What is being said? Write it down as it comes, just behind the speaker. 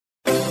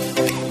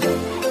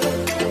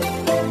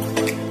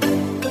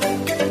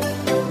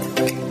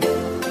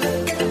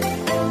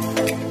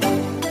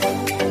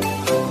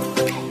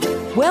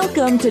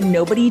Welcome to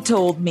Nobody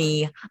Told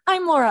Me.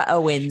 I'm Laura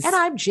Owens. And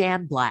I'm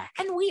Jan Black.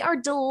 And we are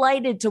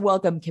delighted to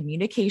welcome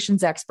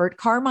communications expert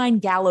Carmine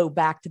Gallo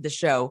back to the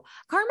show.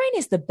 Carmine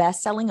is the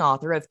best-selling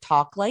author of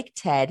Talk Like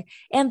TED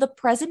and The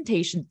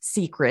Presentation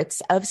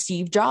Secrets of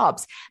Steve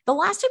Jobs. The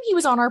last time he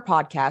was on our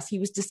podcast, he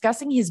was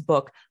discussing his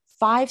book,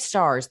 5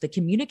 Stars, The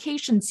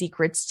Communication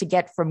Secrets to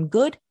Get from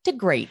Good to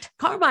Great.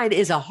 Carmine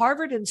is a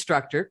Harvard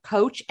instructor,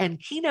 coach, and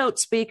keynote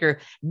speaker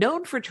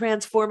known for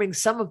transforming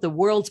some of the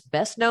world's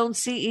best-known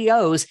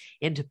CEOs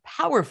into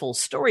powerful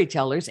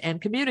storytellers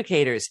and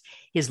communicators.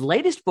 His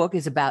latest book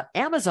is about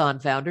Amazon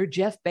founder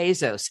Jeff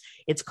Bezos.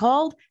 It's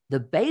called The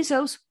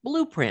Bezos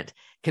Blueprint,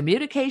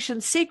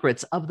 Communication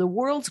Secrets of the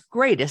World's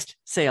Greatest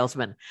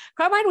Salesman.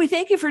 Carmine, we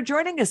thank you for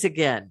joining us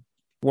again.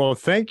 Well,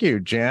 thank you,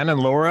 Jan and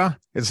Laura.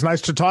 It's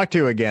nice to talk to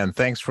you again.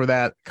 Thanks for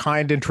that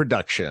kind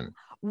introduction.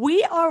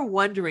 We are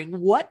wondering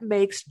what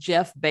makes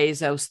Jeff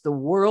Bezos the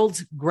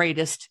world's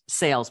greatest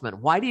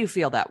salesman. Why do you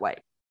feel that way?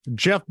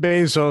 Jeff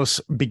Bezos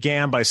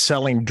began by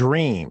selling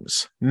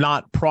dreams,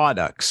 not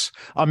products.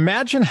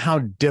 Imagine how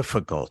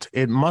difficult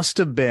it must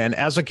have been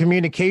as a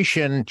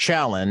communication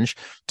challenge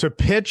to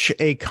pitch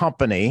a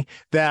company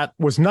that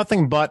was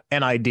nothing but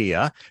an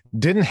idea,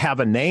 didn't have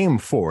a name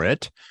for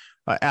it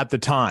at the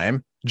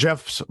time.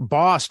 Jeff's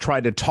boss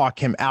tried to talk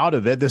him out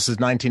of it. This is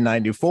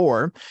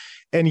 1994.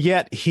 And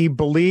yet he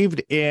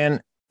believed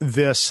in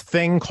this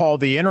thing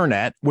called the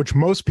internet, which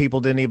most people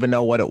didn't even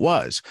know what it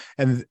was.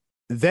 And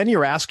then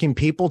you're asking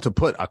people to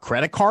put a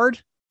credit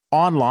card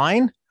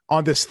online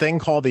on this thing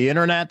called the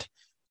internet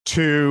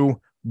to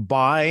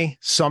buy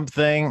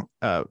something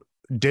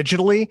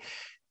digitally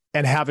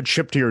and have it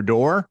shipped to your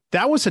door.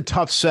 That was a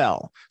tough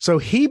sell. So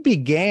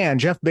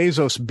Jeff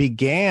Bezos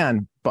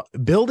began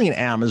building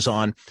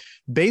Amazon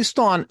based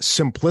on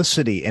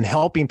simplicity and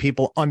helping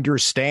people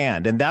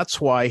understand. And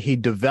that's why he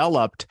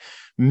developed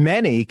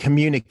many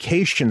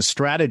communication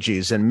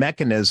strategies and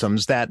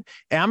mechanisms that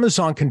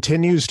Amazon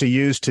continues to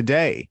use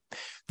today.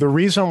 The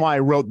reason why I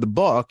wrote the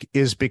book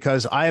is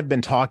because I have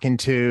been talking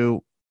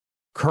to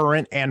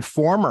current and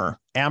former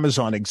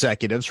Amazon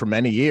executives for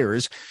many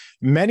years,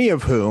 many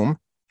of whom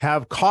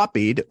have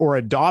copied or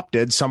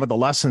adopted some of the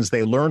lessons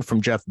they learned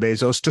from Jeff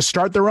Bezos to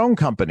start their own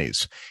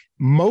companies.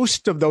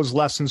 Most of those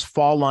lessons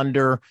fall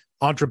under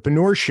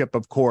entrepreneurship,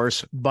 of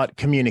course, but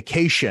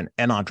communication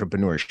and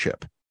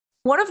entrepreneurship.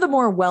 One of the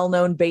more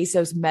well-known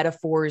Bezos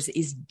metaphors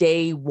is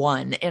day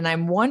one. And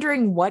I'm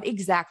wondering what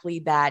exactly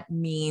that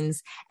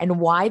means and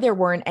why there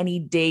weren't any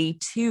day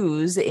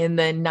twos in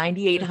the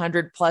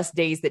 9,800 plus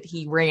days that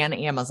he ran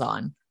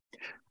Amazon.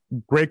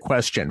 Great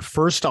question.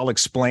 First, I'll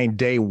explain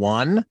day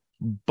one,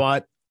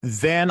 but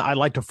then I'd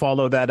like to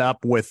follow that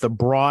up with the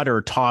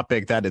broader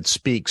topic that it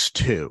speaks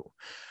to.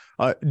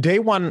 Day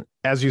one,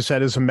 as you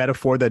said, is a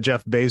metaphor that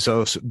Jeff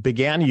Bezos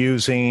began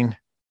using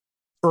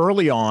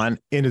early on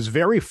in his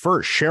very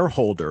first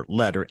shareholder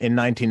letter in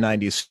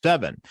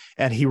 1997.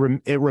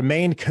 And it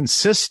remained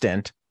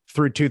consistent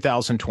through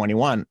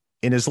 2021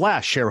 in his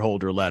last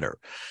shareholder letter.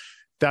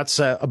 That's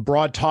a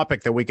broad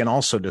topic that we can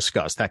also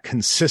discuss, that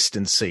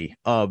consistency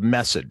of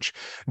message.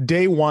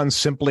 Day one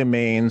simply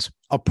means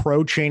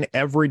approaching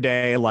every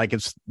day like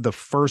it's the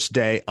first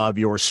day of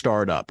your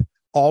startup.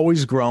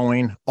 Always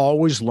growing,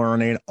 always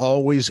learning,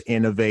 always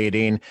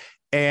innovating.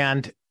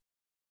 And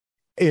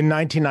in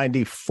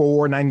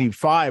 1994,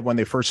 95, when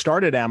they first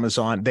started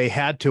Amazon, they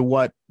had to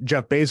what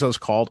Jeff Bezos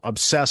called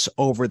obsess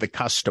over the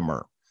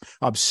customer.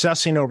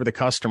 Obsessing over the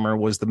customer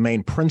was the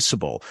main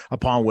principle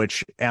upon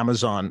which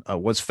Amazon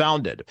was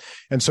founded.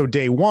 And so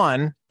day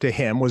one to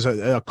him was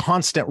a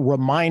constant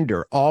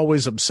reminder,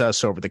 always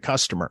obsess over the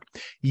customer.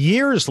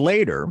 Years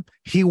later,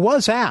 he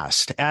was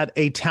asked at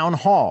a town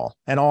hall,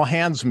 an all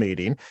hands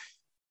meeting,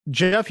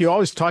 Jeff, you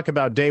always talk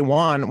about day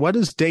one. What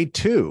is day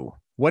two?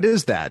 What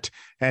is that?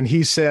 And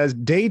he says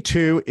day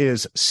two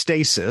is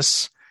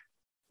stasis,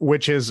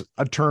 which is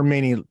a term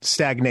meaning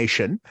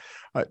stagnation.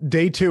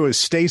 Day two is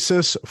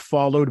stasis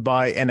followed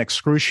by an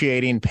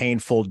excruciating,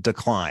 painful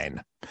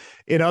decline.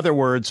 In other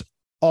words,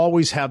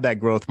 always have that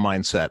growth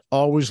mindset,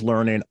 always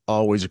learning,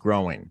 always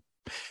growing.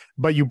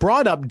 But you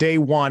brought up day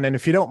one, and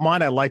if you don't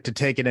mind, I'd like to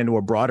take it into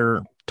a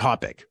broader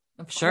topic.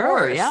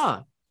 Sure, yeah.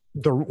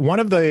 One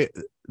of the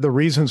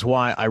reasons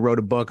why I wrote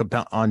a book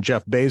on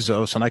Jeff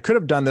Bezos, and I could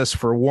have done this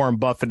for Warren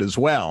Buffett as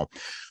well.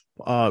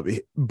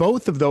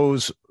 Both of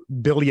those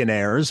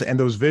billionaires and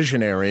those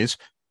visionaries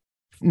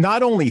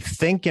not only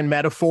think in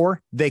metaphor,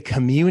 they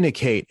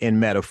communicate in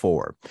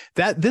metaphor.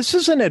 That this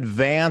is an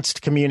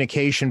advanced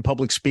communication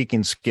public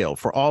speaking skill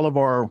for all of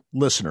our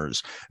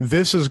listeners.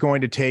 This is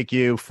going to take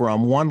you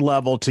from one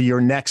level to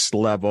your next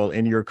level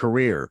in your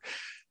career.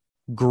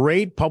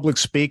 Great public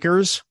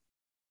speakers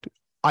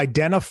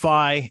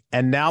identify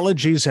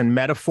analogies and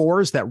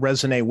metaphors that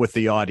resonate with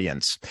the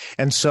audience.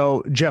 And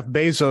so Jeff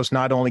Bezos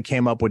not only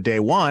came up with day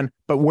one,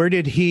 but where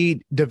did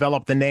he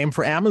develop the name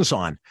for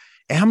Amazon?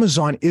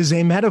 Amazon is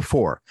a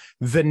metaphor.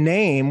 The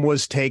name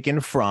was taken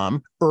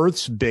from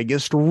Earth's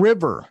biggest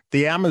river,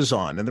 the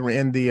Amazon,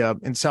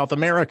 in South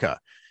America.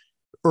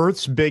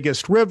 Earth's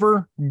biggest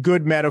river,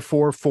 good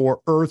metaphor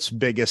for Earth's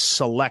biggest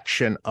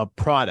selection of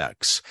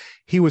products.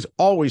 He was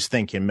always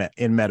thinking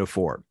in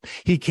metaphor.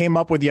 He came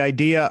up with the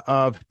idea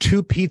of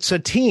two pizza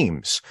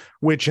teams,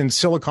 which in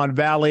Silicon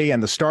Valley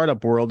and the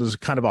startup world is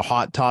kind of a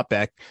hot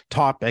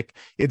topic.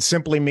 It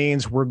simply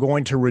means we're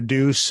going to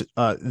reduce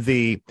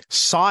the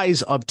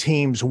size of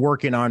teams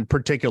working on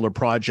particular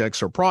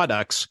projects or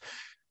products.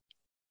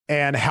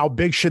 And how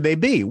big should they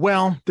be?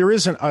 Well, there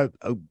isn't a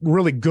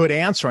really good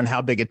answer on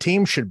how big a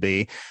team should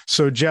be.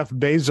 So Jeff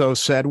Bezos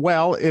said,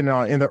 well, in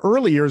the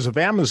early years of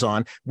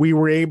Amazon, we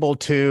were able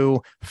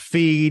to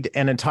feed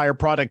an entire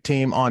product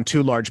team on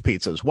two large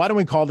pizzas. Why don't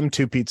we call them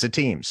two pizza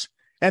teams?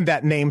 And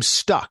that name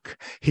stuck.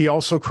 He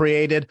also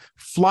created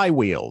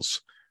flywheels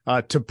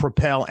to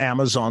propel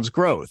Amazon's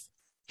growth.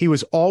 He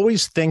was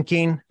always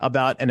thinking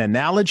about an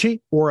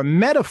analogy or a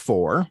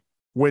metaphor,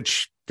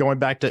 which, going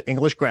back to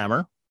English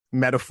grammar,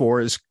 metaphor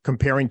is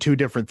comparing two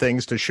different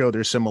things to show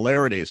their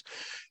similarities.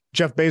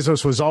 Jeff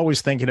Bezos was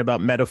always thinking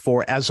about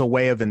metaphor as a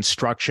way of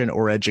instruction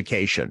or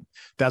education.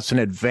 That's an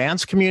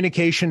advanced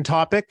communication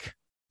topic.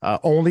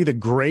 Only the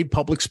great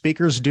public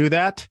speakers do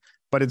that,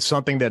 but it's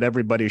something that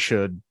everybody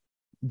should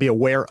be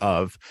aware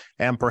of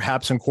and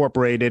perhaps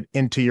incorporate it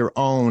into your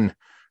own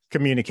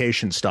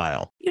communication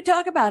style. You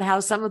talk about how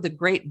some of the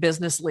great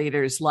business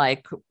leaders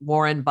like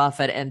Warren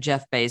Buffett and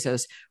Jeff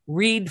Bezos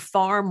read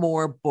far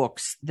more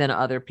books than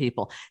other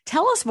people.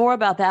 Tell us more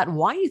about that and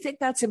why you think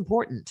that's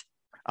important.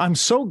 I'm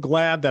so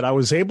glad that I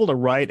was able to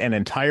write an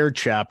entire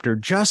chapter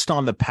just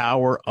on the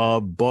power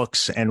of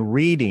books and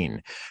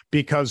reading,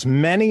 because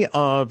many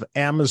of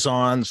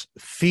Amazon's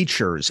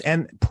features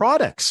and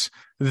products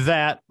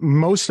that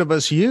most of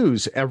us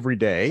use every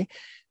day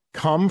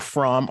come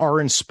from,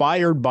 are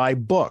inspired by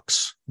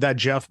books that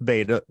Jeff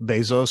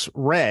Bezos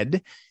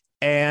read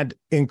and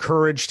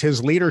encouraged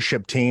his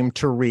leadership team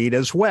to read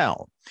as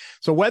well.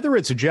 So whether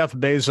it's Jeff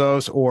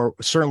Bezos or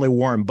certainly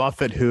Warren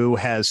Buffett, who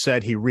has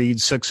said he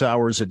reads 6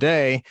 hours a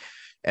day,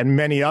 and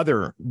many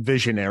other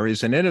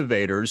visionaries and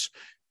innovators,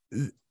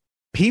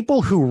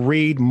 people who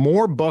read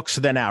more books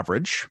than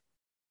average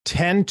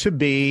tend to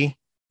be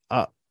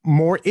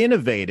more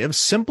innovative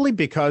simply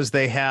because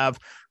they have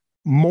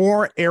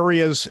more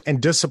areas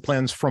and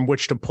disciplines from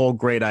which to pull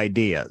great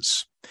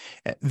ideas.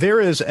 There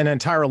is an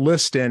entire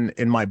list in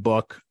my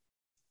book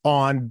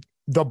on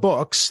the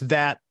books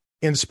that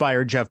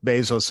inspired Jeff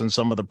Bezos and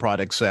some of the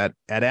products at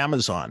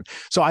Amazon.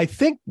 So I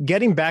think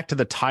getting back to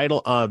the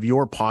title of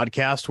your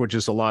podcast, which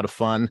is a lot of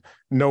fun,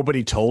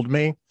 Nobody Told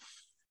Me.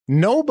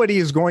 Nobody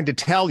is going to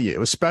tell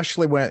you,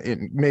 especially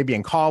when maybe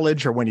in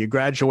college or when you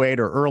graduate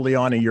or early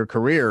on in your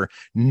career,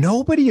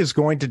 nobody is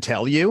going to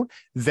tell you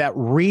that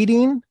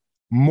reading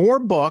more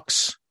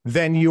books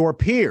than your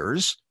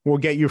peers will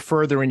get you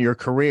further in your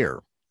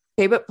career.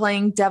 Okay, but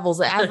playing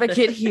devil's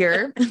advocate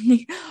here,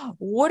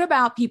 what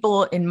about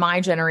people in my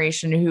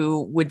generation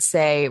who would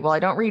say, well, I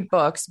don't read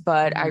books,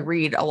 but I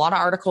read a lot of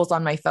articles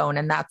on my phone,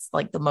 and that's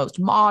like the most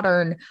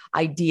modern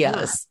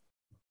ideas?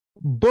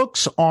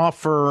 Books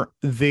offer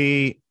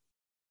the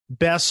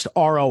best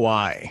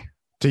ROI,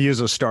 to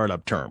use a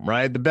startup term,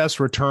 right? The best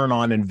return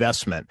on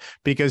investment,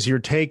 because you're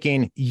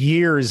taking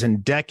years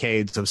and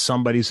decades of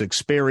somebody's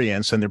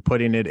experience and they're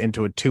putting it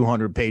into a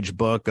 200-page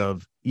book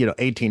of,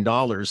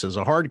 $18 as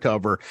a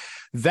hardcover.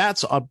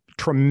 That's a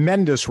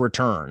tremendous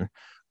return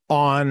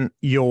on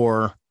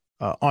your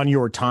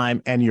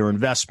time and your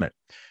investment.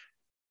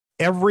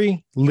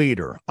 Every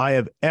leader I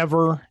have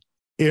ever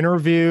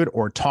interviewed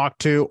or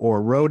talked to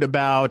or wrote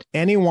about,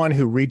 anyone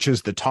who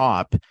reaches the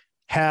top,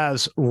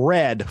 has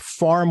read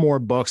far more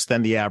books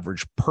than the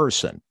average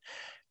person.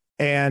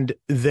 And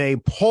they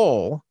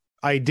pull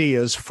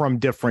ideas from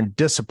different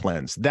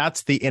disciplines.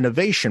 That's the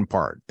innovation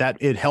part, that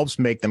it helps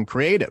make them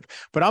creative.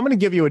 But I'm going to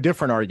give you a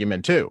different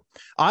argument too.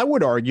 I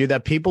would argue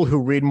that people who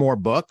read more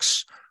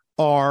books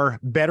are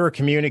better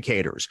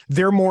communicators.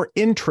 They're more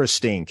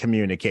interesting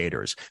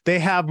communicators. They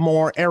have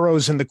more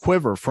arrows in the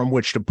quiver from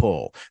which to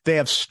pull. They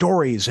have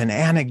stories and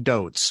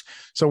anecdotes.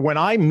 So when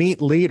I meet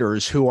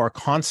leaders who are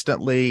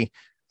constantly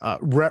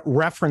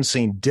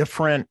referencing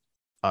different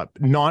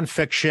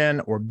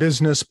nonfiction or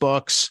business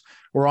books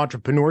or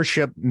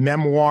entrepreneurship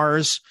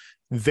memoirs,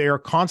 they're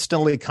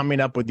constantly coming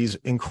up with these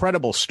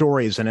incredible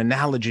stories and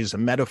analogies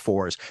and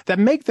metaphors that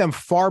make them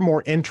far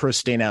more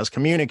interesting as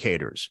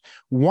communicators.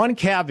 One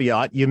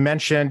caveat, you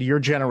mentioned your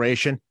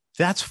generation.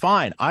 That's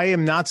fine. I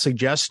am not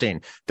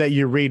suggesting that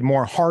you read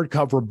more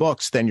hardcover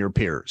books than your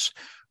peers.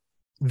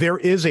 There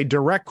is a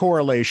direct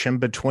correlation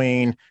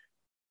between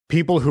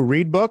people who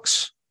read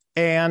books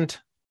and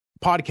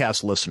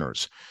podcast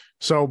listeners.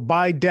 So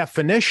by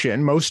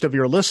definition, most of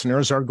your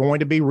listeners are going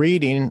to be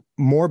reading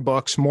more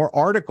books, more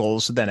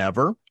articles than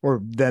ever,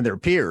 or than their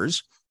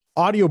peers.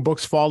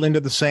 Audiobooks fall into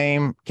the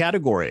same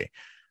category.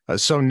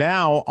 So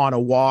now on a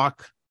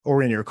walk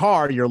or in your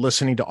car, you're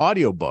listening to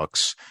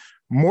audiobooks.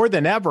 More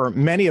than ever,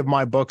 many of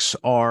my books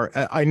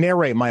I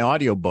narrate my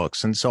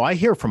audiobooks. And so I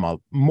hear from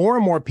more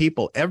and more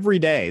people every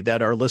day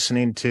that are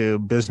listening to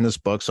business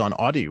books on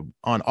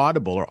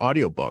Audible or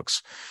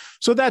audiobooks.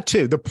 So that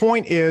too, the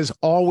point is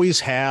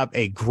always have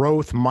a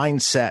growth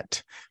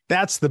mindset.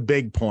 That's the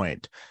big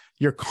point.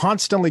 You're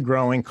constantly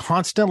growing,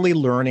 constantly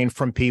learning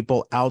from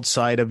people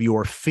outside of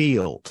your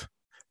field.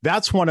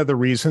 That's one of the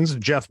reasons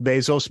Jeff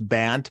Bezos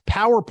banned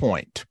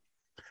PowerPoint.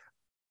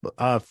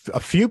 A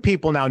few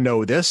people now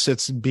know this.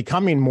 It's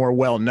becoming more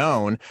well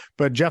known,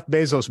 but Jeff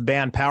Bezos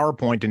banned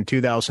PowerPoint in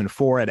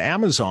 2004 at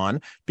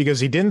Amazon because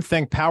he didn't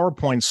think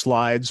PowerPoint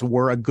slides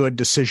were a good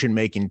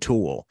decision-making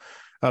tool.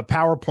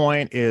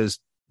 PowerPoint is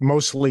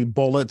mostly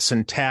bullets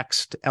and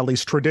text, at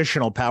least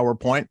traditional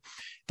PowerPoint.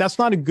 That's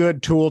not a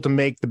good tool to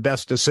make the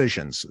best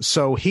decisions.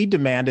 So he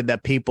demanded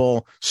that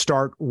people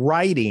start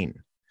writing.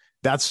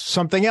 That's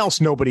something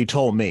else nobody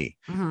told me.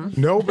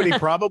 Mm-hmm. Nobody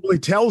probably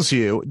tells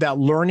you that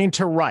learning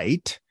to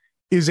write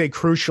is a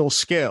crucial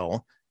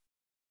skill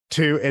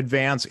to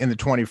advance in the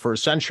 21st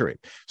century.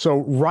 So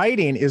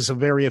writing is a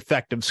very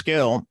effective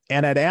skill.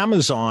 And at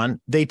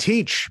Amazon, they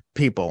teach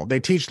people, they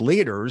teach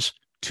leaders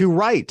to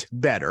write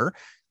better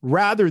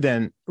rather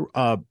than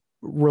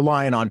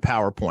relying on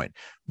PowerPoint.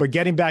 But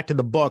getting back to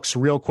the books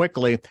real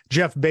quickly,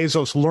 Jeff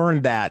Bezos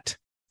learned that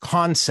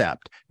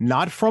concept,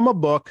 not from a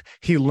book.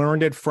 He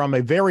learned it from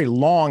a very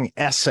long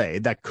essay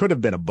that could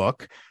have been a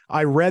book.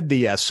 I read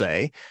the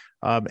essay.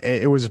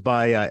 It was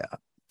by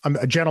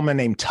a gentleman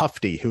named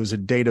Tufte, who's a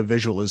data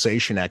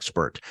visualization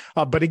expert.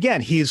 But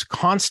again, he's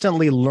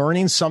constantly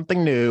learning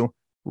something new,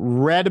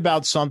 read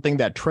about something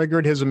that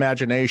triggered his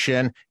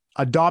imagination,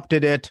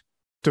 adopted it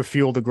to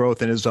fuel the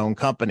growth in his own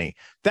company.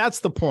 That's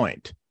the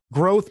point.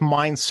 Growth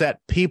mindset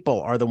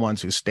people are the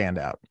ones who stand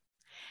out.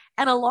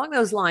 And along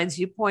those lines,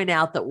 you point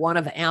out that one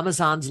of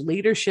Amazon's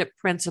leadership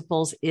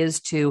principles is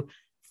to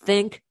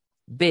think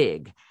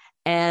big.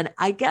 And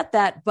I get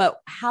that, but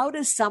how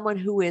does someone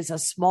who is a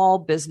small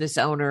business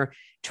owner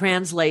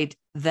translate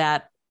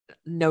that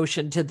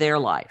notion to their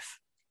life?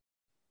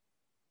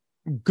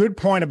 Good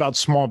point about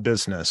small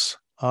business.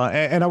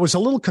 And I was a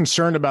little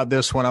concerned about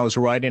this when I was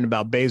writing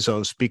about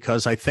Bezos,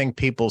 because I think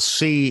people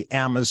see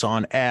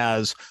Amazon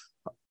as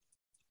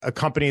a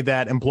company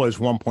that employs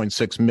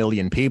 1.6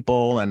 million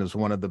people and is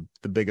one of the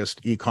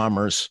biggest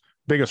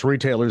biggest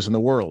retailers in the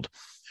world.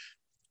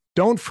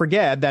 Don't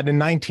forget that in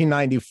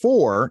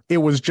 1994, it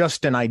was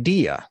just an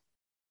idea.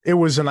 It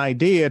was an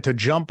idea to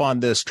jump on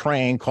this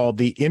train called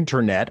the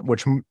internet,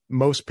 which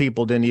most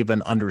people didn't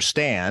even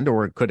understand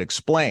or could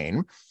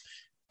explain.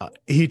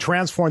 He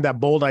transformed that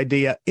bold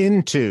idea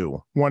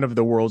into one of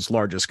the world's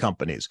largest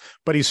companies.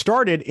 But he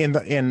started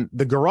in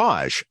the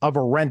garage of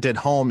a rented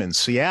home in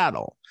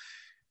Seattle.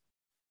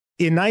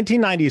 In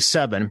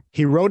 1997,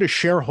 he wrote a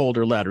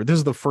shareholder letter. This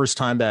is the first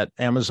time that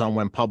Amazon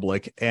went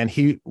public, and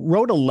he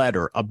wrote a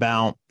letter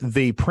about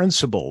the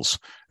principles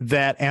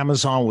that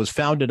Amazon was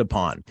founded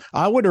upon.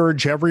 I would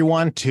urge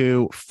everyone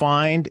to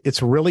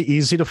it's really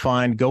easy to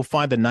find, go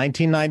find the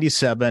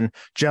 1997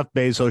 Jeff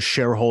Bezos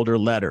shareholder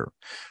letter.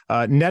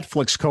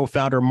 Netflix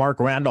co-founder Mark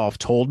Randolph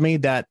told me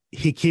that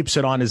he keeps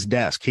it on his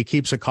desk. He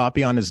keeps a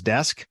copy on his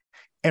desk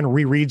and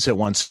rereads it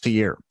once a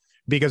year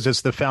because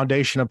it's the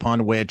foundation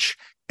upon which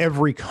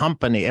every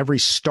company, every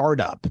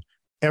startup,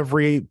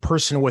 every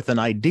person with an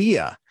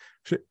idea,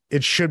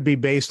 it should be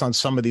based on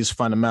some of these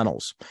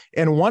fundamentals.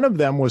 And one of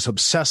them was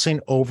obsessing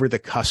over the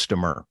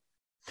customer.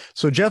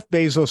 So Jeff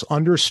Bezos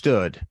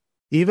understood,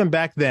 even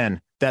back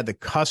then, that the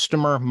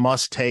customer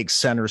must take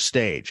center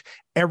stage.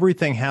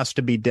 Everything has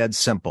to be dead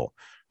simple,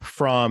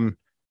 from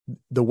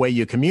the way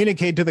you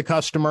communicate to the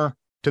customer,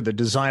 to the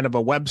design of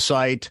a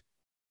website,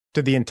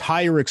 to the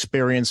entire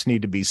experience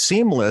need to be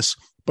seamless.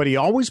 But he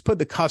always put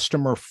the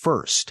customer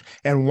first.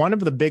 And one of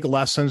the big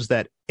lessons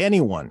that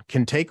anyone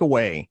can take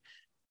away,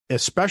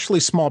 especially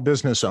small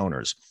business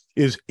owners,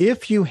 is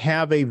if you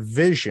have a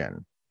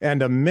vision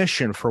and a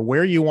mission for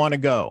where you want to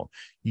go,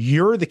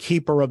 you're the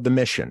keeper of the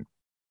mission.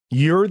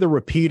 You're the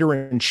repeater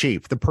in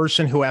chief, the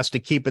person who has to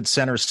keep it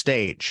center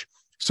stage.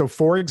 So,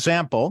 for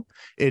example,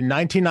 in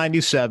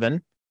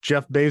 1997,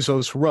 Jeff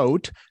Bezos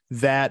wrote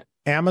that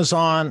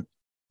Amazon's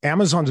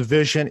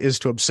vision is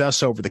to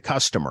obsess over the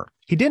customer.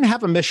 He didn't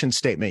have a mission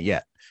statement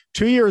yet.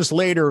 2 years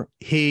later,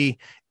 he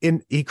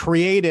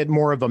created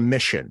more of a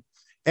mission.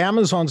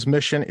 Amazon's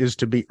mission is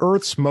to be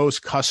Earth's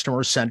most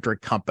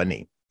customer-centric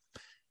company.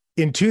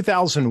 In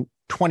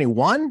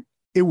 2021,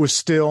 it was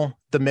still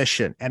the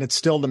mission, and it's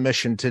still the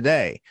mission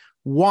today.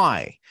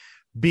 Why?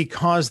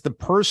 Because the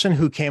person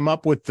who came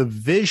up with the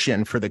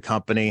vision for the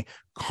company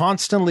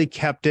constantly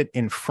kept it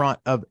in front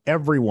of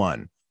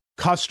everyone.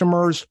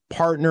 Customers,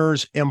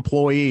 partners,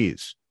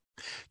 employees.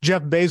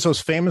 Jeff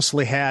Bezos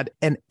famously had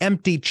an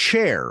empty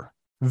chair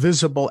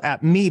visible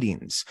at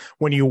meetings.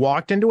 When you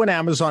walked into an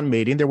Amazon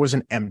meeting, there was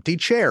an empty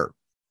chair.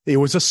 It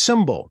was a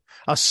symbol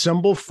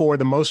for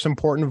the most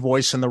important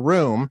voice in the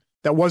room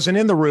that wasn't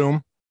in the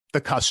room, the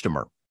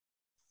customer.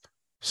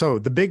 So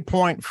the big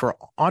point for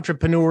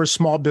entrepreneurs,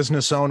 small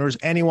business owners,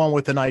 anyone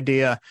with an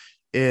idea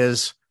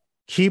is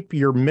keep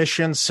your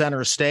mission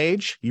center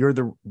stage. You're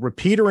the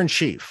repeater in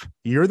chief.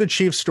 You're the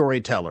chief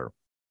storyteller.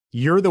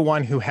 You're the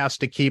one who has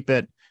to keep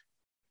it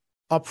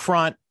up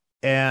front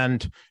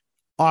and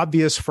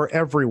obvious for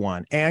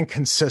everyone and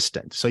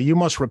consistent. So you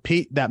must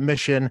repeat that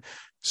mission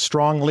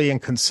strongly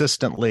and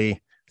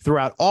consistently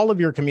throughout all of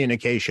your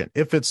communication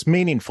if it's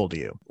meaningful to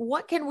you.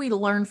 What can we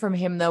learn from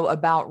him, though,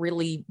 about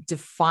really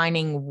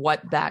defining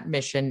what that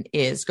mission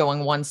is,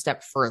 going one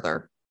step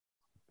further?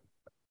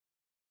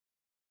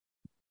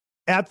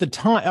 At the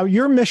time,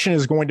 your mission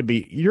is going to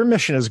be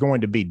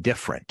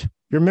different.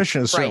 Your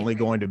mission is certainly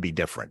going to be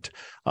different.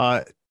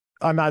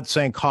 I'm not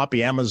saying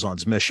copy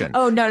Amazon's mission.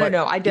 Oh,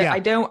 no. I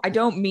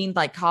don't mean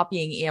like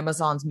copying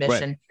Amazon's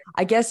mission. Right.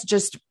 I guess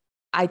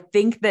I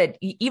think that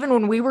even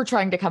when we were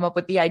trying to come up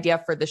with the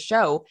idea for the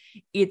show,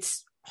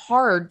 it's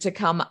hard to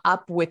come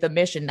up with a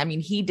mission. I mean,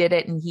 he did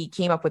it and he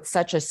came up with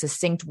such a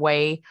succinct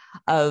way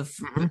of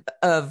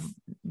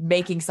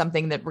making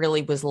something that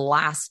really was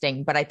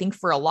lasting. But I think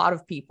for a lot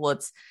of people,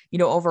 it's,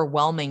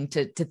 overwhelming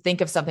to think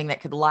of something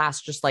that could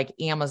last just like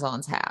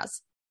Amazon's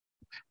has.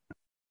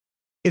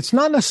 It's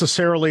not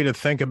necessarily to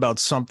think about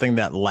something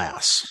that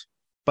lasts,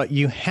 but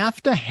you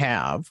have to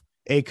have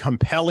a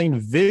compelling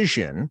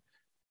vision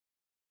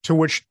to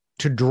which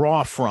to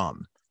draw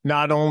from.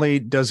 Not only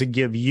does it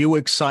give you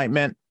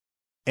excitement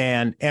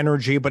and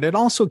energy, but it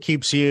also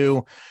keeps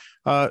you,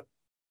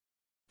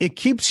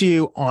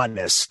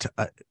 honest.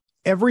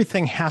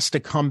 Everything has to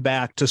come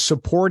back to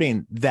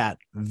supporting that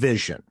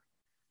vision.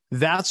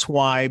 That's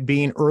why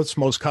being Earth's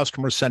most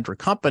customer-centric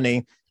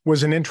company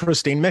was an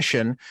interesting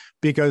mission,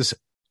 because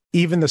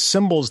even the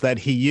symbols that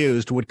he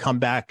used would come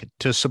back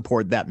to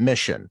support that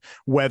mission,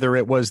 whether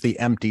it was the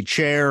empty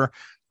chair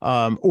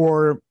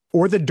or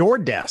the door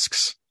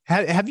desks.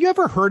 Have you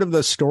ever heard of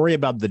the story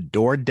about the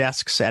door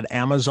desks at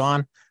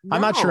Amazon? No,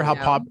 I'm not sure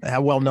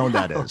how well known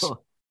that is.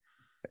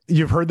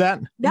 You've heard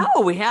that? No,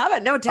 we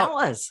haven't. No, tell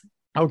us.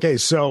 Okay,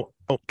 so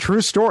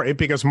true story,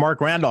 because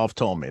Mark Randolph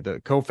told me, the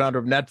co-founder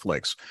of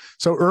Netflix.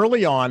 So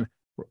early on,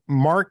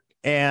 Mark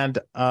and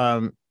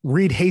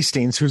Reed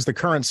Hastings, who's the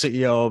current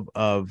CEO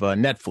of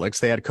Netflix,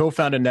 they had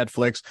co-founded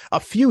Netflix.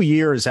 A few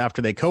years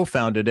after they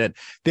co-founded it,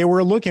 they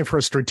were looking for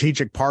a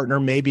strategic partner,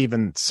 maybe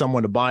even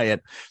someone to buy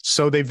it.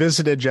 So they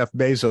visited Jeff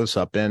Bezos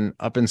up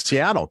in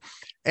Seattle,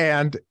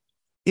 and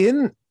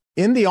in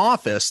the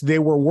office they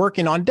were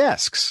working on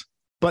desks,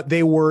 but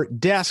they were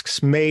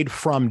desks made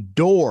from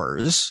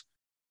doors,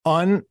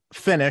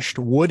 unfinished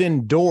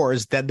wooden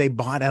doors that they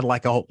bought at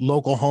like a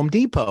local Home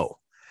Depot.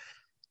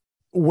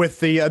 With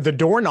the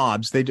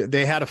doorknobs,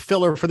 they had a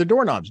filler for the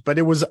doorknobs, but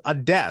it was a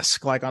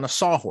desk like on a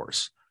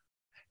sawhorse.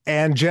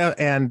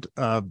 And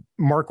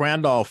Mark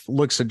Randolph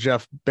looks at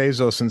Jeff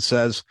Bezos and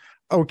says,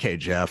 "Okay,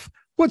 Jeff,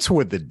 what's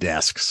with the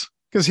desks?"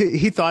 Because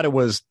he thought it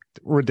was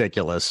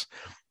ridiculous.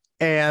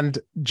 And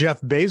Jeff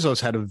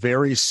Bezos had a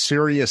very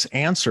serious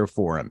answer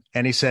for him,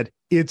 and he said,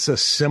 "It's a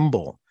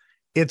symbol.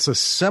 It's a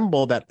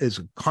symbol that is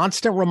a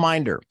constant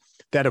reminder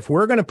that if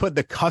we're going to put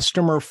the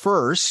customer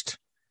first,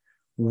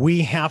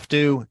 we have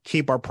to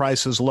keep our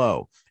prices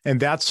low. And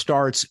that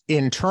starts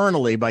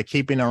internally by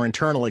keeping our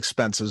internal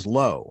expenses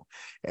low."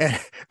 And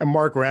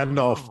Mark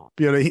Randolph,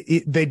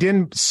 they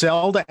didn't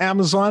sell to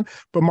Amazon,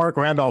 but Mark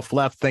Randolph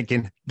left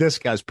thinking, this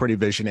guy's pretty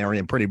visionary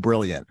and pretty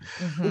brilliant.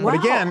 Mm-hmm. But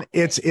again,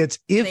 it's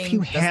if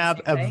you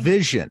have a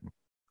vision,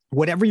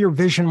 whatever your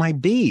vision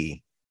might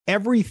be,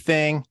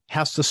 everything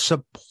has to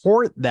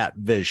support that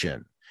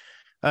vision.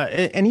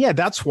 And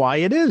that's why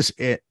it is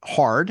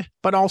hard,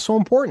 but also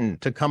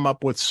important to come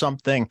up with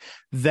something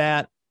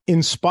that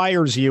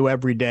inspires you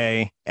every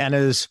day and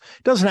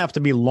doesn't have to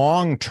be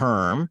long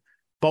term,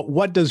 but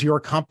what does your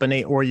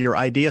company or your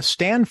idea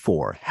stand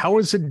for? How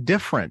is it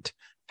different?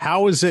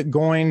 How is it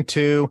going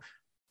to,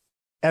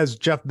 as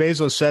Jeff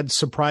Bezos said,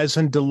 surprise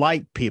and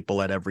delight people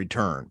at every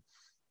turn?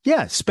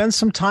 Yeah, spend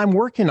some time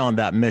working on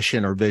that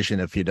mission or vision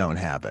if you don't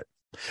have it.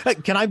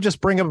 Can I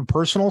just bring up a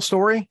personal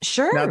story?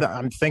 Sure. Now that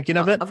I'm thinking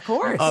of it. Of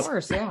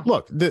course. Yeah.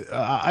 Look,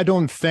 I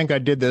don't think I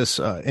did this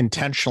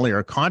intentionally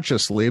or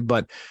consciously,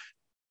 but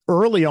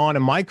early on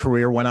in my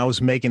career, when I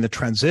was making the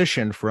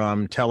transition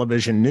from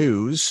television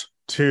news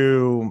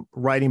to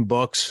writing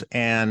books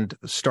and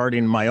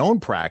starting my own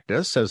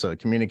practice as a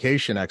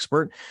communication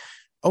expert,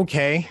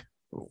 okay,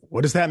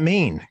 what does that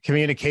mean?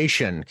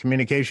 Communication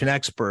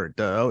expert.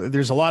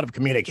 There's a lot of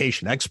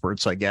communication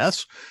experts, I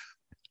guess.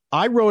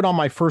 I wrote on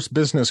my first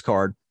business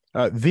card,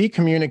 the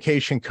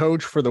communication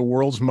coach for the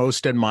world's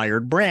most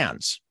admired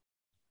brands.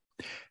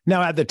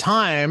 Now, at the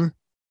time,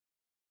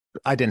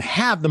 I didn't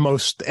have the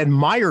most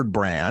admired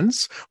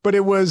brands, but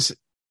it was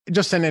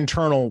just an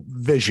internal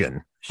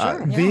vision.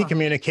 Sure, The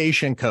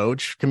communication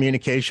coach,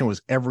 communication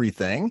was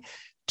everything.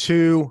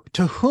 To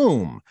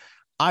whom?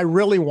 I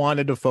really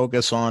wanted to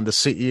focus on the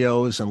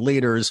CEOs and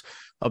leaders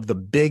of the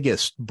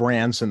biggest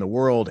brands in the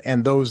world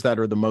and those that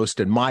are the most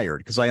admired,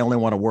 because I only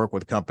want to work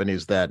with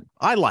companies that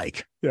I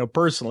like,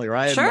 personally,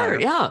 right? Sure,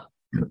 yeah.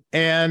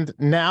 And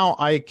now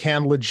I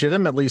can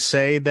legitimately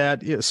say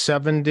that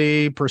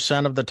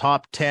 70% of the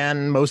top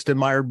 10 most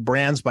admired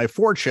brands by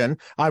Fortune,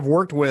 I've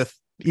worked with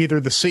either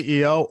the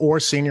CEO or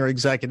senior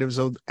executives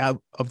of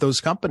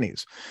those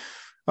companies.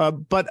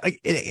 But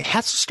it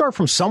has to start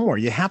from somewhere.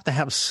 You have to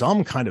have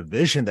some kind of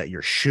vision that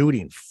you're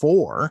shooting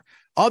for.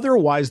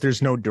 Otherwise,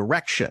 there's no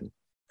direction.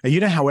 You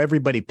know how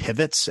everybody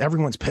pivots?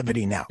 Everyone's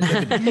pivoting now.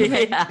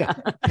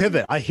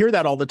 Pivot. I hear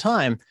that all the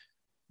time.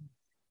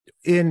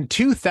 In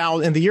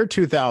the year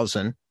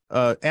 2000,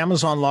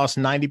 Amazon lost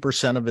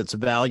 90% of its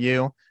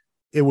value.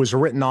 It was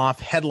written off.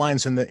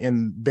 Headlines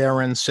in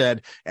Barron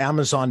said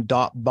Amazon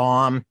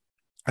bomb.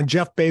 And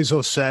Jeff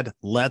Bezos said,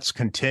 let's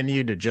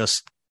continue to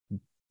just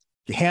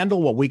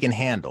handle what we can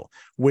handle,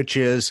 which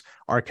is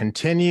our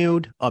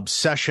continued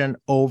obsession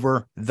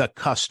over the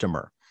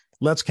customer.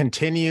 Let's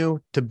continue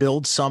to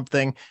build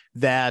something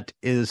that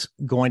is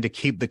going to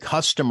keep the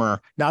customer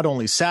not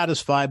only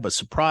satisfied, but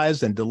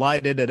surprised and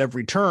delighted at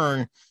every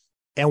turn.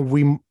 And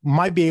we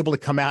might be able to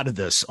come out of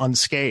this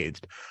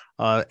unscathed.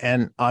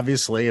 And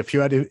obviously, if you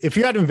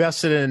had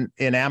invested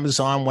in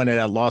Amazon when it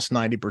had lost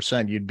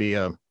 90%, you'd be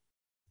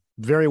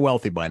very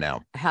wealthy by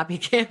now. Happy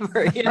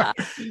camper. Yeah.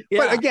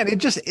 But again,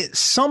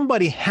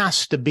 somebody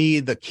has to be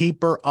the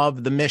keeper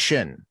of the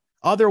mission.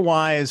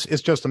 Otherwise,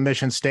 it's just a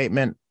mission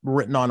statement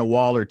written on a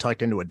wall or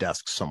tucked into a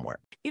desk somewhere.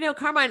 You know,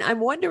 Carmine,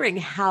 I'm wondering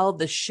how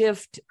the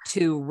shift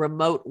to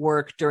remote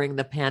work during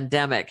the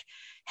pandemic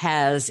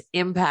has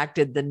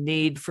impacted the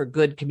need for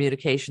good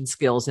communication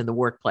skills in the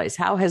workplace.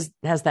 How has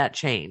that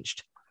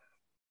changed?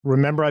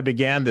 Remember, I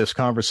began this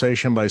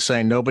conversation by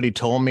saying nobody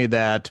told me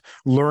that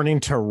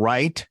learning to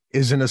write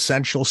is an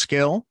essential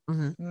skill.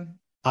 Mm-hmm.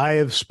 I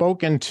have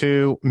spoken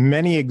to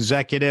many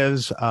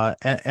executives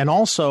and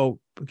also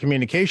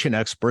communication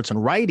experts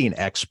and writing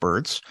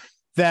experts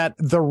that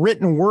the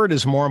written word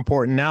is more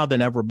important now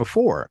than ever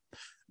before,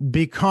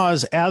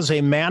 because as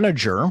a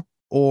manager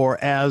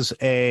or as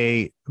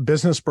a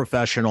business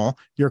professional,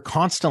 you're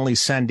constantly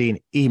sending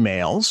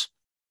emails,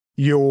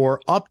 you're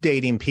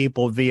updating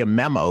people via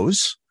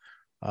memos,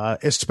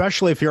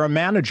 especially if you're a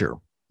manager.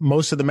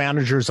 Most of the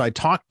managers I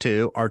talk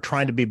to are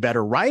trying to be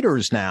better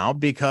writers now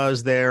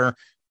because they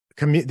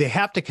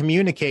have to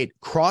communicate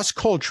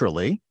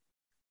cross-culturally,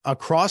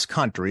 across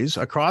countries,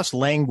 across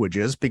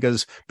languages,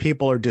 because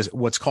people are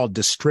what's called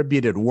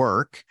distributed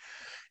work.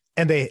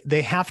 And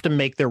they have to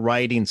make their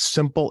writing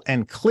simple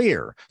and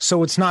clear.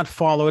 So it's not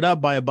followed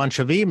up by a bunch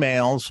of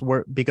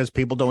emails because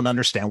people don't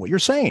understand what you're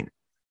saying.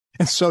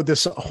 And so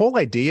this whole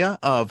idea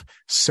of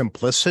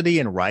simplicity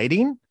in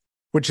writing,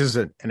 which is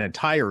an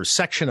entire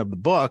section of the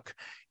book,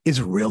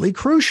 is really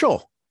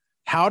crucial.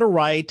 How to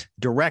write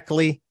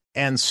directly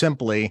and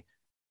simply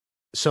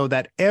so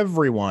that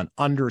everyone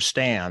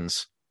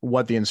understands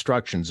what the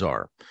instructions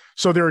are.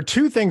 So there are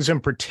two things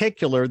in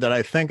particular that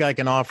I think I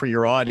can offer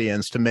your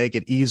audience to make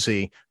it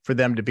easy for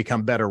them to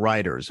become better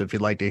writers, if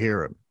you'd like to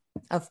hear them.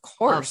 Of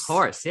course. Of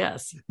course,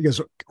 yes.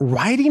 Because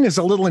writing is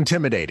a little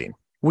intimidating.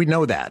 We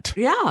know that.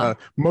 Yeah.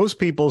 Most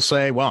people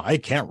say, well, I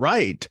can't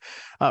write.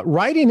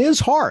 Writing is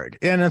hard,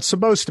 and it's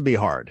supposed to be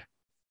hard.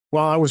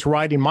 While I was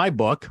writing my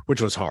book,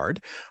 which was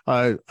hard,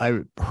 I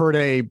heard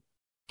a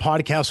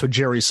podcast with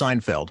Jerry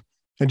Seinfeld.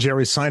 And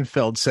Jerry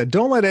Seinfeld said,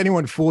 don't let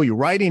anyone fool you.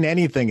 Writing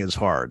anything is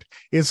hard.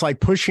 It's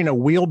like pushing a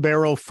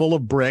wheelbarrow full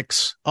of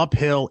bricks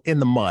uphill in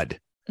the mud.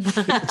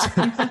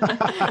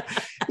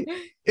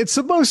 It's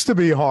supposed to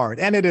be hard,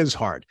 and it is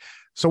hard.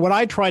 So what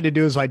I try to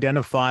do is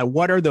identify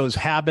what are those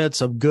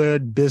habits of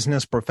good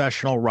business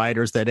professional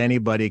writers that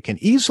anybody can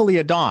easily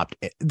adopt.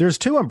 There's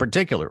two in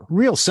particular,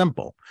 real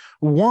simple.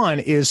 One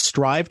is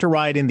strive to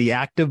write in the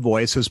active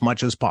voice as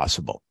much as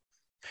possible.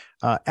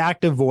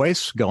 Active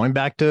voice, going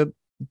back to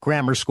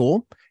grammar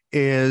school,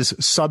 is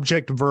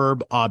subject,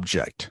 verb,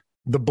 object.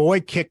 The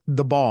boy kicked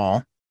the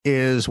ball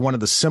is one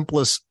of the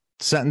simplest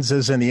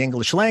sentences in the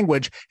English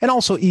language and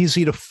also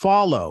easy to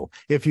follow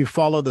if you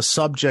follow the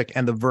subject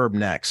and the verb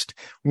next.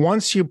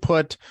 Once you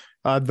put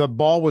the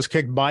ball was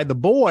kicked by the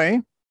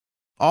boy,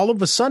 all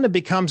of a sudden it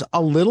becomes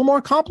a little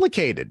more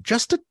complicated,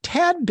 just a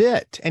tad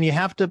bit, and you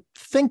have to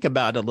think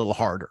about it a little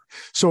harder.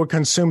 So it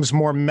consumes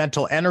more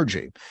mental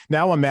energy.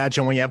 Now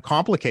imagine when you have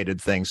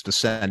complicated things to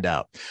send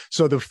out.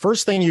 So the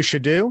first thing you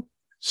should do,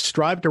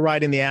 strive to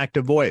write in the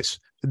active voice.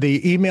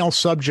 The email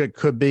subject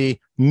could be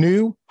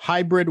new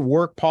hybrid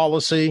work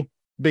policy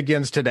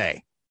begins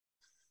today.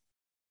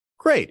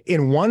 Great.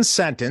 In one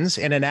sentence,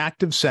 in an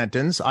active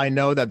sentence, I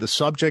know that the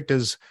subject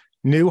is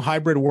new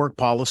hybrid work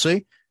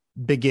policy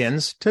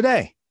begins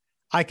today.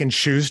 I can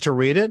choose to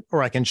read it,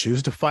 or I can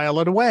choose to file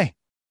it away.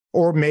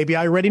 Or maybe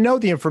I already know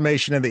the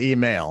information in the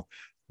email,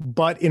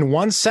 but in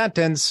one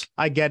sentence,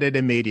 I get it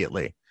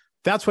immediately.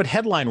 That's what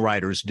headline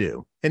writers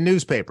do in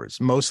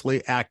newspapers,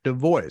 mostly active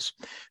voice.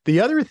 The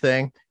other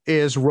thing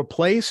is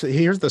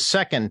here's the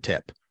second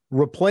tip,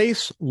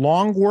 replace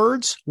long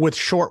words with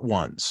short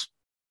ones.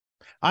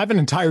 I have an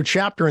entire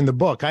chapter in the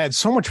book. I had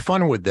so much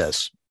fun with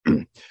this.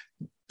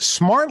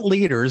 Smart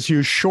leaders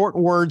use short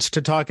words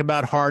to talk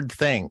about hard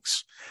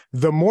things.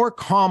 The more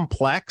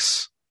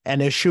complex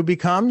an issue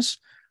becomes,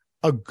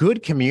 a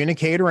good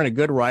communicator and a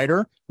good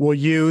writer will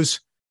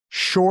use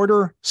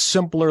shorter,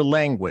 simpler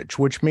language,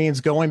 which means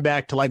going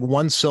back to like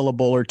one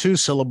syllable or two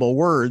syllable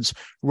words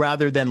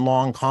rather than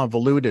long,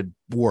 convoluted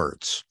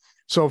words.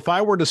 So if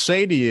I were to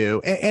say to you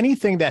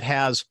anything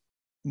that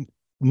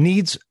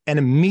needs an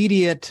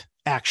immediate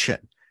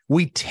action,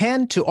 we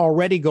tend to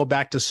already go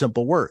back to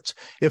simple words.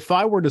 If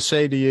I were to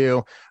say to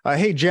you,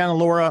 hey, Jen and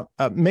Laura,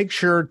 make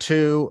sure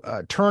to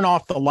turn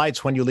off the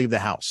lights when you leave the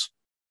house.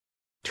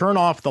 Turn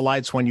off the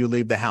lights when you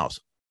leave the house.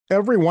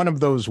 Every one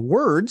of those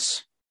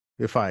words,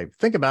 if I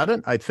think about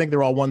it, I think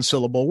they're all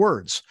one-syllable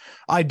words.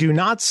 I do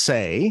not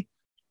say,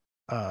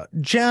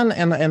 Jen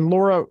and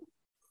Laura,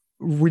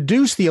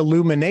 reduce the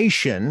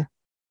illumination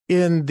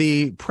in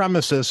the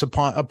premises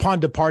upon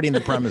departing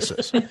the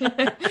premises.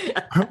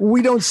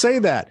 We don't say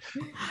that.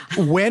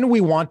 When we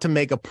want to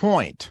make a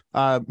point,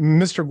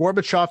 Mr.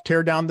 Gorbachev,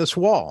 tear down this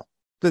wall.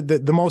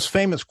 The most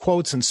famous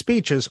quotes and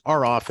speeches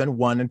are often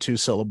 1 and 2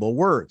 syllable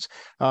words.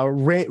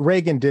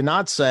 Reagan did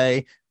not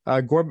say,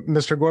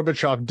 Mr.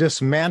 Gorbachev,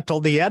 dismantle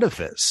the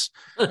edifice.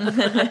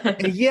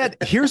 And yet,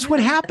 here's what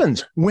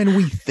happens when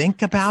we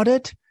think about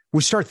it.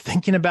 We start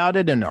thinking about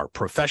it in our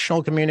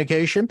professional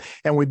communication,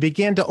 and we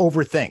begin to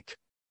overthink.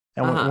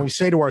 And when we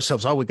say to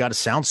ourselves, we got to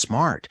sound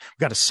smart.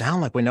 We got to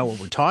sound like we know what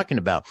we're talking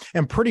about.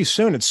 And pretty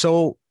soon it's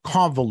so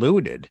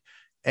convoluted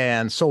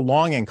and so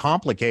long and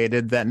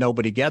complicated that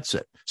nobody gets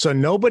it. So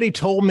nobody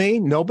told me,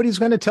 nobody's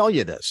going to tell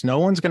you this. No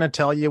one's going to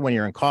tell you when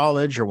you're in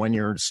college or when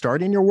you're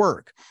starting your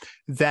work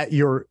that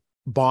your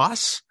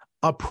boss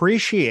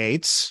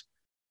appreciates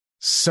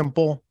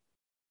simple,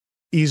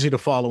 easy to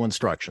follow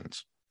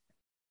instructions.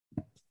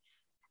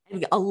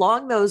 And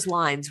along those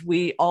lines,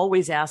 we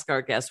always ask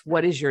our guests,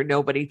 what is your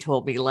nobody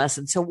told me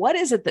lesson? So what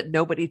is it that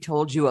nobody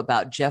told you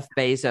about Jeff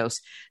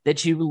Bezos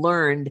that you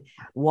learned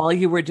while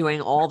you were doing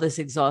all this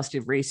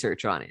exhaustive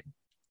research on him?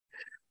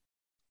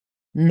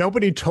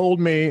 Nobody told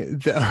me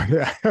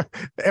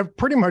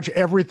pretty much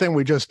everything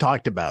we just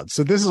talked about.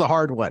 So this is a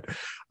hard one.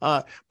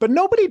 But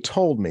nobody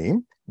told me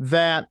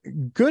that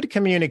good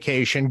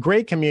communication,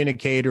 great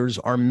communicators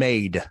are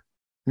made,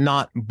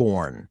 not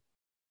born.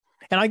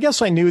 And I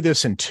guess I knew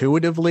this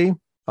intuitively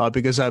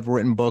because I've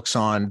written books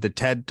on the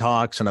TED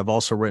Talks, and I've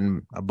also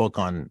written a book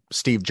on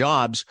Steve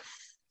Jobs.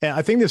 And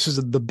I think this is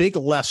the big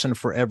lesson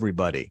for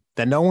everybody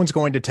that no one's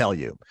going to tell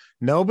you.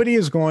 Nobody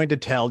is going to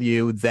tell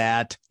you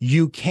that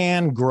you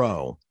can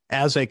grow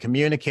as a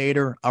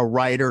communicator, a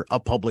writer,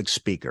 a public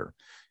speaker.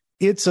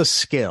 It's a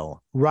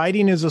skill.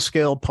 Writing is a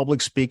skill.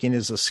 Public speaking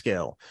is a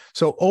skill.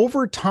 So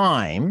over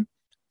time,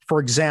 for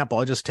example,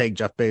 I'll just take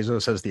Jeff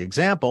Bezos as the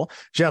example.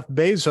 Jeff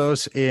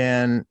Bezos,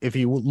 if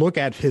you look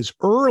at his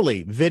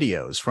early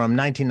videos from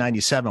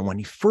 1997, when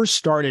he first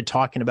started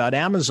talking about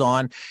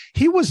Amazon,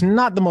 he was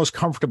not the most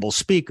comfortable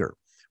speaker.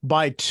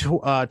 By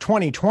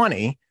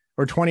 2020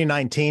 or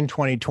 2019,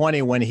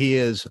 2020, when he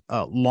is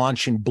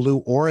launching Blue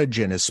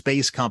Origin, his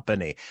space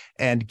company,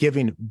 and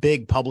giving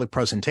big public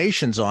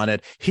presentations on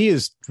it, he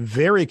is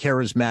very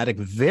charismatic,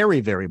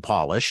 very, very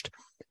polished.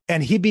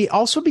 And he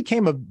also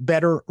became a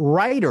better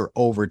writer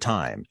over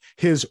time.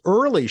 His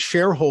early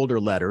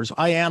shareholder letters,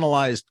 I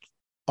analyzed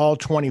all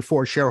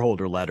 24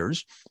 shareholder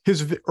letters.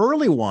 His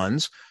early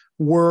ones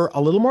were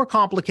a little more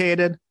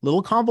complicated, a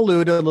little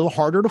convoluted, a little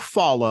harder to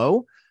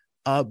follow.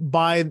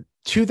 By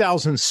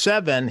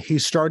 2007, he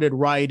started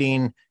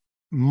writing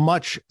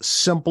much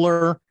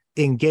simpler,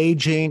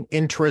 engaging,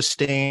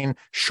 interesting,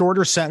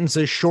 shorter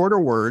sentences, shorter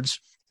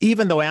words,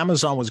 even though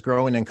Amazon was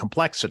growing in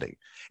complexity.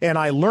 And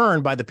I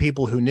learned by the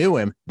people who knew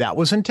him that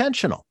was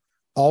intentional,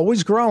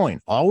 always growing,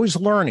 always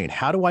learning.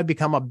 How do I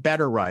become a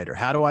better writer?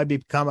 How do I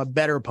become a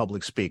better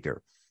public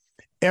speaker?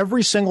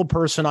 Every single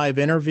person I've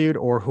interviewed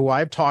or who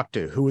I've talked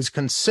to who is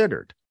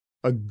considered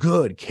a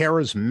good,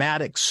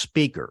 charismatic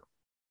speaker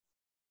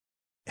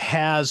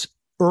has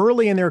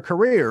early in their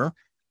career,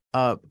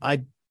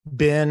 I've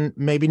been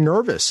maybe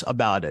nervous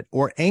about it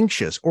or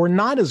anxious or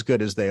not as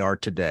good as they are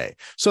today.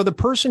 So the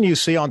person you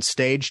see on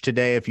stage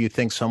today, if you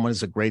think someone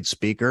is a great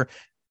speaker,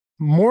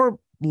 more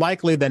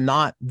likely than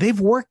not, they've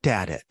worked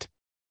at it.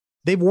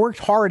 They've worked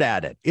hard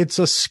at it. It's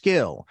a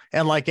skill.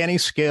 And like any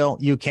skill,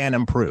 you can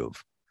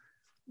improve.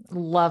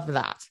 Love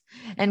that.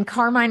 And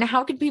Carmine,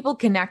 how can people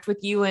connect with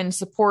you and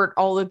support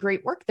all the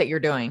great work that you're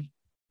doing?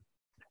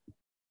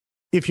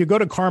 If you go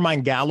to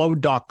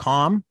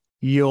CarmineGallo.com,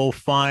 you'll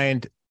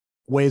find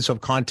ways of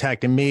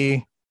contacting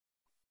me,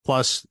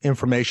 plus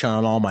information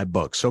on all my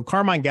books. So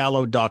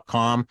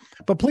CarmineGallo.com.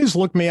 But please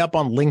look me up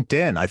on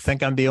LinkedIn. I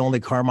think I'm the only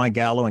Carmine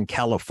Gallo in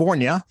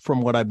California,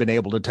 from what I've been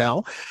able to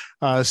tell.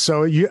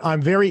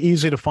 I'm very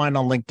easy to find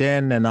on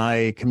LinkedIn, and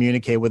I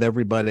communicate with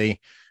everybody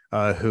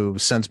who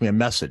sends me a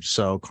message.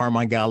 So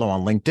Carmine Gallo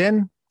on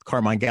LinkedIn,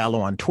 Carmine Gallo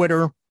on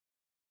Twitter.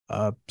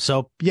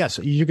 So yes,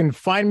 you can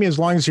find me as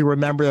long as you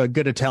remember a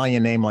good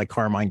Italian name like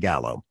Carmine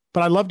Gallo.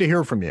 But I'd love to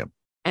hear from you.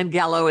 And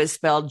Gallo is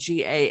spelled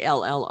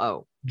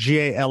Gallo.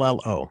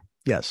 Gallo.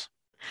 Yes.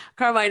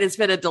 Carmine, it's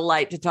been a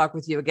delight to talk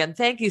with you again.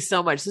 Thank you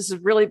so much. This has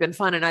really been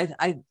fun. And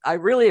I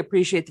really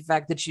appreciate the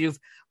fact that you've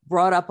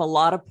brought up a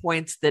lot of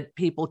points that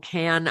people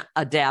can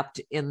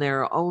adapt in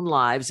their own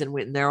lives and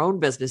in their own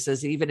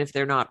businesses, even if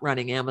they're not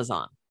running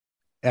Amazon.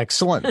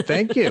 Excellent.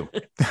 Thank you.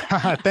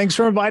 Thanks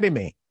for inviting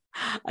me.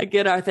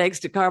 Again, our thanks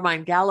to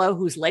Carmine Gallo,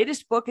 whose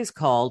latest book is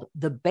called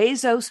The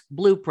Bezos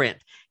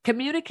Blueprint,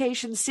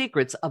 Communication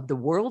Secrets of the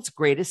World's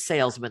Greatest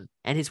Salesman.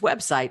 And his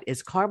website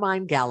is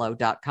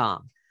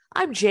carminegallo.com.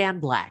 I'm Jan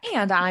Black.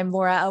 And I'm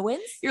Laura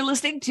Owens. You're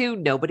listening to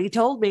Nobody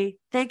Told Me.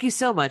 Thank you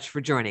so much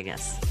for joining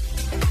us.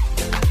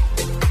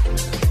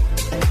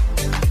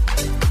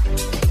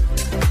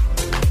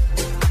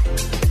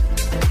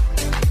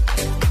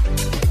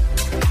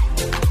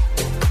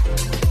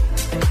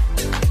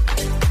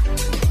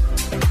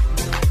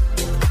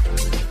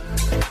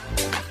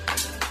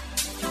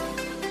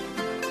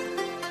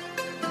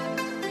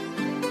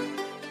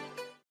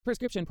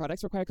 Prescription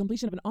products require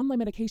completion of an online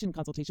medication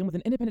consultation with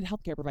an independent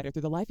healthcare provider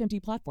through the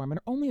LifeMD platform and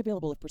are only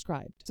available if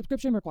prescribed.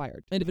 Subscription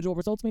required. Individual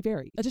results may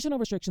vary. Additional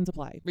restrictions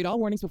apply. Read all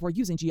warnings before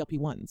using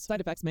GLP-1s. Side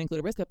effects may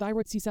include a risk of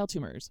thyroid C-cell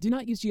tumors. Do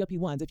not use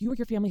GLP-1s if you or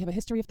your family have a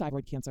history of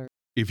thyroid cancer.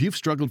 If you've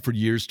struggled for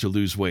years to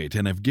lose weight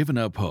and have given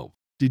up hope,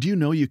 did you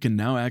know you can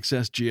now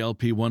access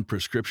GLP-1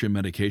 prescription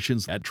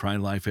medications at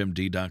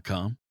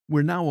TryLifeMD.com?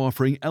 We're now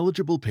offering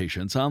eligible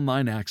patients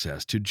online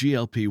access to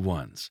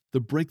GLP-1s, the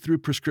breakthrough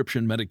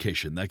prescription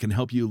medication that can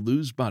help you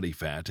lose body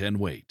fat and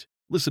weight.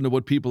 Listen to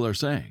what people are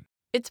saying.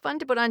 It's fun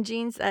to put on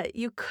jeans that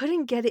you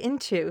couldn't get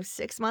into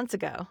 6 months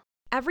ago.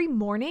 Every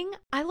morning,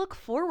 I look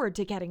forward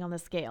to getting on the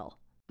scale.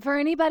 For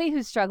anybody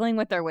who's struggling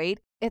with their weight,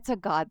 it's a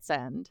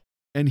godsend.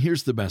 And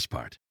here's the best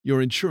part.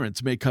 Your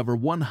insurance may cover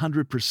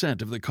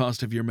 100% of the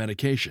cost of your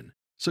medication.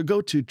 So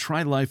go to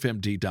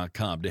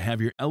TryLifeMD.com to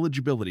have your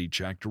eligibility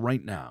checked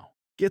right now.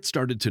 Get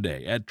started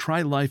today at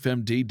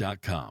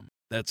TryLifeMD.com.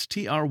 That's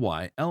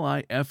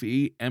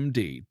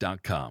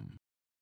TryLifeMD.com.